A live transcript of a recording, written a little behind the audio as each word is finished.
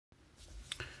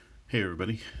Hey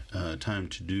everybody, time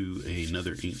to do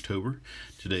another Inktober.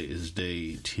 Today is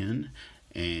day 10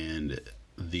 and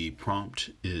the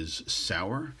prompt is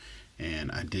sour, and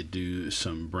I did do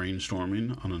some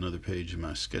brainstorming on another page in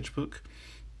my sketchbook.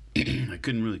 I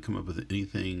couldn't really come up with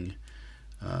anything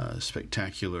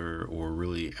spectacular or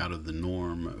really out of the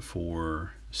norm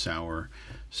for sour,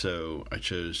 so I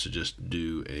chose to just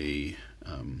do a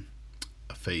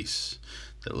face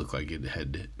that looked like it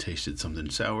had tasted something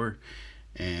sour.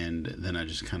 And then I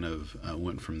just kind of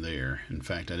went from there. In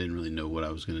fact, I didn't really know what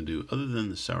I was going to do other than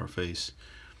the sour face.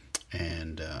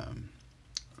 And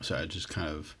so I just kind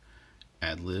of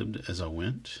ad-libbed as I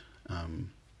went.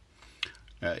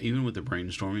 Even with the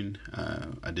brainstorming,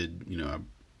 I did, I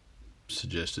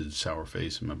suggested sour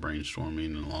face in my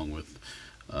brainstorming, along with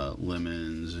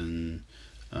lemons and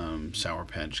Sour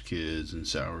Patch Kids and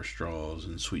sour straws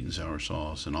and sweet and sour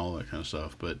sauce and all that kind of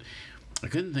stuff. But I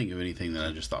couldn't think of anything that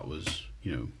I just thought was,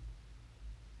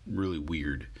 really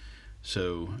weird.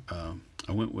 So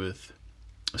I went with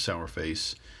a sour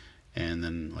face, and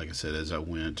then, like I said, as I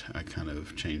went, I kind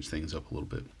of changed things up a little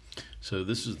bit. So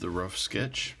this is the rough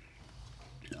sketch.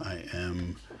 I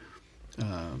am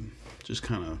just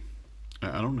kind of,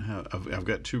 I don't know how, I've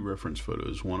got two reference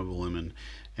photos, one of a lemon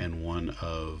and one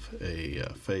of a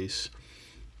face.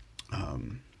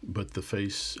 But the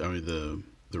face,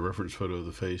 the reference photo of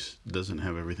the face doesn't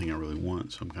have everything I really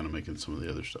want, so I'm kind of making some of the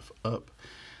other stuff up.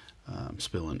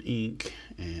 Spilling ink,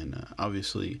 and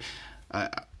obviously,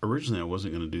 originally I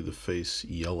wasn't going to do the face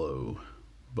yellow,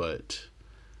 but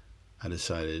I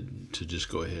decided to just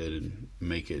go ahead and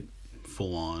make it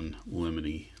full-on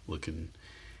lemony looking,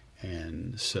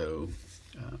 and so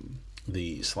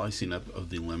the slicing up of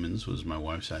the lemons was my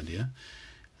wife's idea.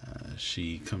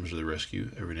 She comes to the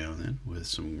rescue every now and then with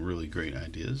some really great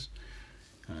ideas.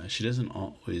 She doesn't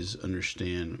always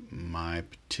understand my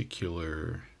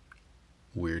particular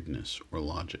weirdness or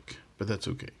logic, but that's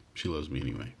okay. She loves me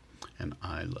anyway, and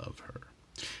I love her.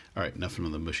 All right, enough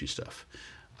of the mushy stuff.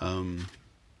 I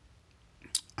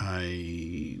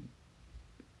am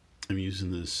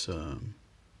using this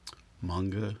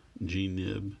manga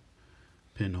G-nib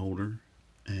pen holder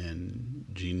and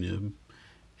G-nib,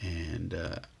 and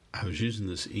I was using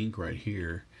this ink right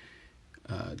here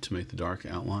to make the dark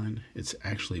outline. It's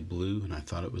actually blue, and I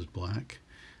thought it was black.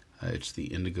 It's the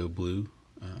indigo blue,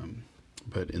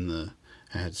 but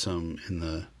I had some in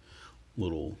the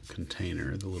little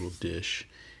container, the little dish,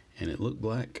 and it looked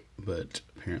black, but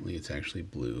apparently it's actually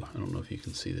blue. I don't know if you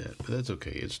can see that, but that's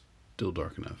okay. It's still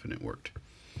dark enough, and it worked.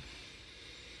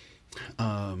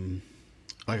 Like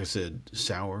I said,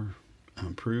 sour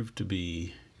proved to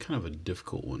be kind of a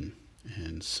difficult one,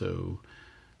 and so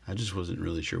I just wasn't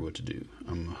really sure what to do.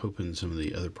 I'm hoping some of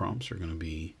the other prompts are going to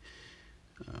be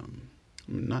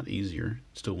not easier.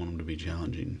 Still want them to be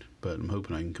challenging, but I'm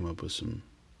hoping I can come up with some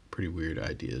pretty weird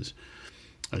ideas.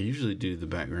 I usually do the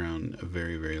background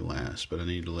very, very last, but I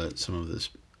need to let some of this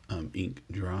ink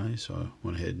dry, so I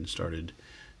went ahead and started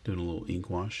doing a little ink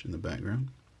wash in the background.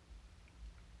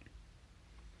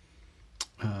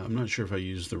 I'm not sure if I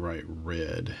used the right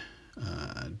red.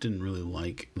 I didn't really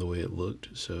like the way it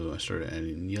looked, so I started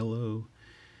adding yellow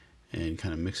and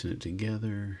kind of mixing it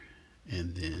together,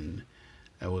 and then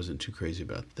I wasn't too crazy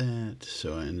about that,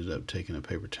 so I ended up taking a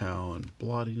paper towel and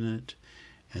blotting it,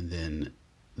 and then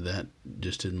that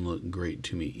just didn't look great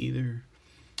to me either.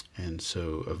 And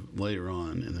so later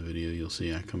on in the video, you'll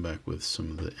see I come back with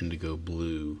some of the indigo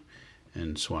blue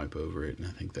and swipe over it, and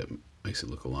I think that makes it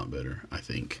look a lot better, I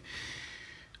think.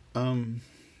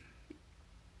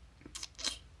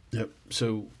 Yep,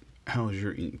 so how is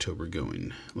your Inktober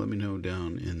going? Let me know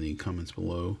down in the comments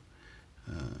below.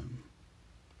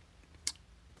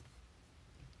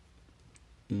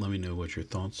 Let me know what your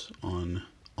thoughts on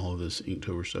all of this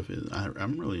Inktober stuff is.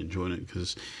 I'm really enjoying it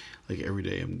because, like, every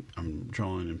day I'm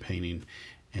drawing and painting,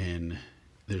 and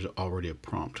there's already a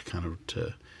prompt kind of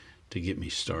to get me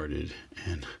started,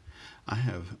 and I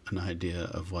have an idea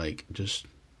of, like, just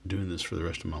doing this for the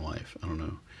rest of my life. I don't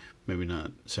know, maybe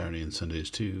not Saturday and Sundays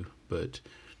too, but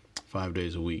 5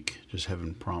 days a week, just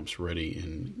having prompts ready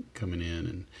and coming in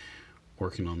and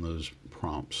working on those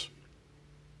prompts.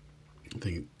 I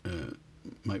think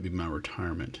might be my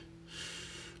retirement.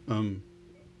 Let's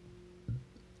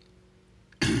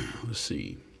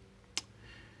see.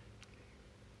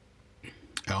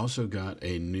 I also got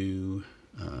a new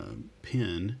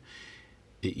pen.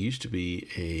 It used to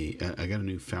be I got a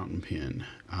new fountain pen.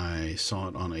 I saw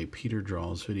it on a Peter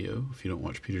Draws video. If you don't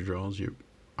watch Peter Draws, you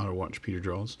ought to watch Peter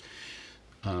Draws.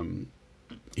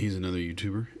 He's another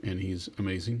YouTuber, and he's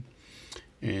amazing.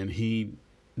 And he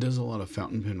does a lot of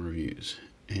fountain pen reviews.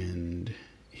 And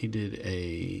he did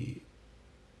a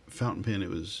fountain pen. It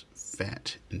was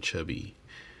fat and chubby.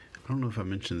 I don't know if I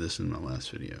mentioned this in my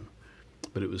last video,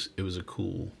 but it was a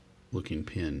cool looking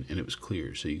pen, and it was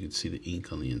clear, so you could see the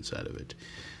ink on the inside of it.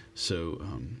 So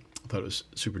I thought it was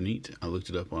super neat. I looked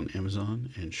it up on Amazon,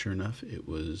 and sure enough, it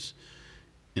was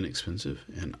inexpensive,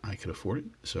 and I could afford it.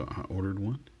 So I ordered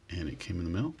one, and it came in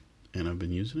the mail, and I've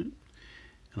been using it,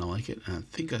 and I like it. And I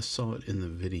think I saw it in the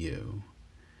video.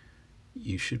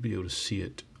 You should be able to see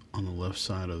it on the left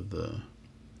side of the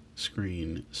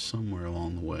screen somewhere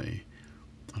along the way.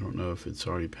 I don't know if it's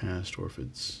already passed or if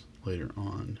it's later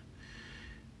on,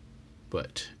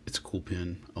 but it's a cool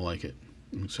pen. I like it.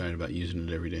 I'm excited about using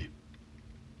it every day.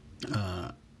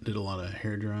 Did a lot of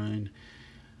hair drying.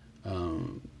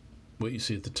 What you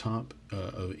see at the top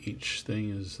of each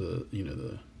thing is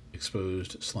the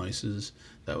exposed slices.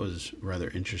 That was rather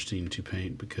interesting to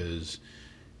paint because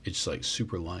it's like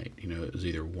super light. It was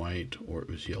either white or it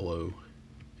was yellow,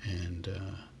 and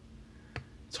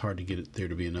it's hard to get it there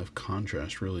to be enough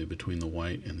contrast really between the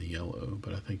white and the yellow,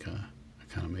 but I think I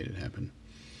kind of made it happen.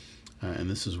 And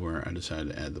this is where I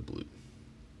decided to add the blue.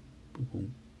 Boom,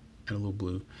 boom. Add a little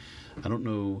blue. I don't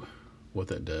know what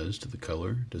that does to the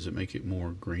color. Does it make it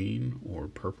more green or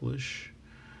purplish,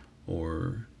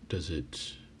 or does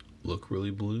it look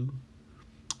really blue?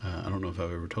 I don't know if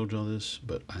I've ever told y'all this,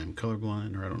 but I am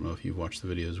colorblind, or I don't know if you've watched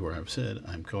the videos where I've said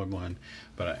I'm colorblind,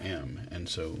 but I am. And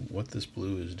so what this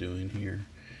blue is doing here,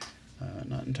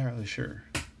 not entirely sure.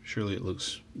 Surely it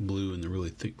looks blue in the really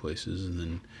thick places, and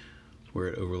then where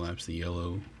it overlaps the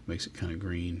yellow makes it kind of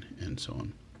green, and so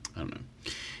on. I don't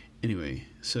know. Anyway,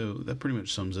 so that pretty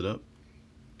much sums it up.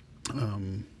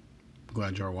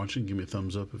 Glad y'all are watching. Give me a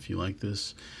thumbs up if you like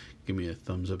this. Give me a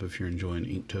thumbs up if you're enjoying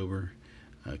Inktober.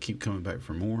 Keep coming back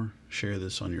for more. Share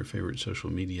this on your favorite social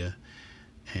media,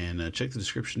 and check the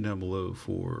description down below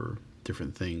for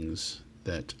different things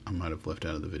that I might have left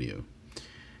out of the video.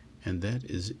 And that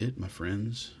is it, my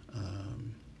friends.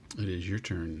 It is your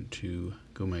turn to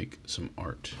go make some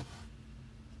art.